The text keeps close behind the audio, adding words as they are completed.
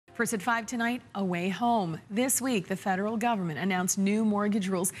First at 5 tonight, Away Home. This week, the federal government announced new mortgage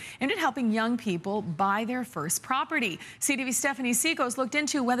rules aimed at helping young people buy their first property. CTV's Stephanie Seekos looked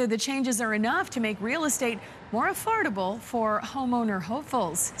into whether the changes are enough to make real estate more affordable for homeowner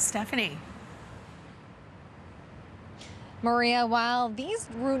hopefuls. Stephanie. Maria, while these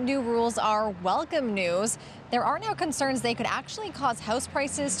new rules are welcome news, there are now concerns they could actually cause house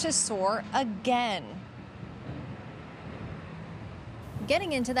prices to soar again.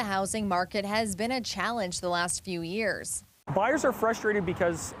 Getting into the housing market has been a challenge the last few years. Buyers are frustrated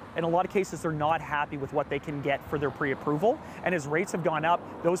because in a lot of cases they're not happy with what they can get for their pre-approval, and as rates have gone up,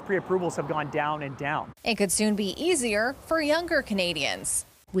 those pre-approvals have gone down and down. It could soon be easier for younger Canadians.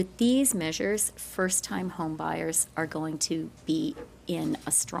 With these measures, first-time home buyers are going to be in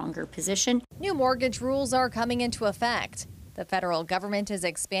a stronger position. New mortgage rules are coming into effect. The federal government is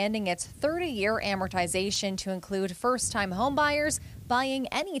expanding its 30-year amortization to include first-time home buyers buying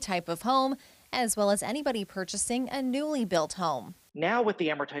any type of home, as well as anybody purchasing a newly built home. Now, with the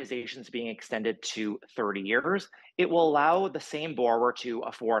amortizations being extended to 30 years, it will allow the same borrower to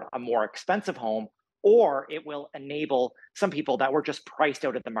afford a more expensive home, or it will enable some people that were just priced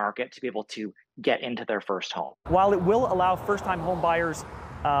out of the market to be able to get into their first home. While it will allow first-time home buyers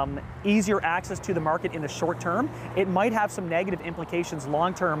easier access to the market in the short term, it might have some negative implications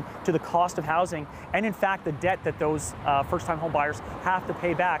long-term to the cost of housing and, in fact, the debt that those first-time home buyers have to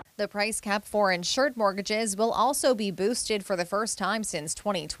pay back. The price cap for insured mortgages will also be boosted for the first time since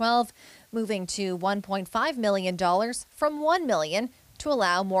 2012, moving to $1.5 million from $1 million to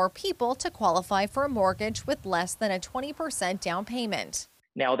allow more people to qualify for a mortgage with less than a 20% down payment.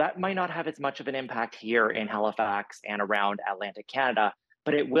 Now, that might not have as much of an impact here in Halifax and around Atlantic Canada,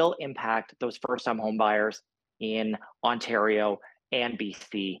 but it will impact those first-time home buyers in Ontario and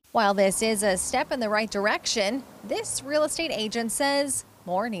BC. While this is a step in the right direction, this real estate agent says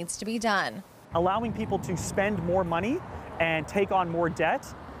more needs to be done. Allowing people to spend more money and take on more debt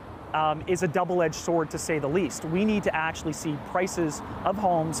is a double-edged sword, to say the least. We need to actually see prices of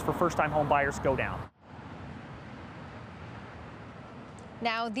homes for first-time home buyers go down.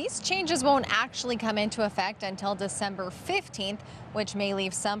 Now, these changes won't actually come into effect until December 15th, which may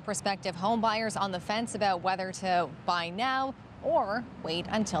leave some prospective home buyers on the fence about whether to buy now or wait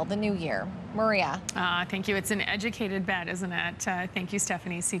until the new year. Maria. Thank you. It's an educated bet, isn't it? Thank you,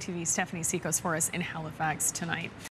 Stephanie. CTV Stephanie Seekos for us in Halifax tonight.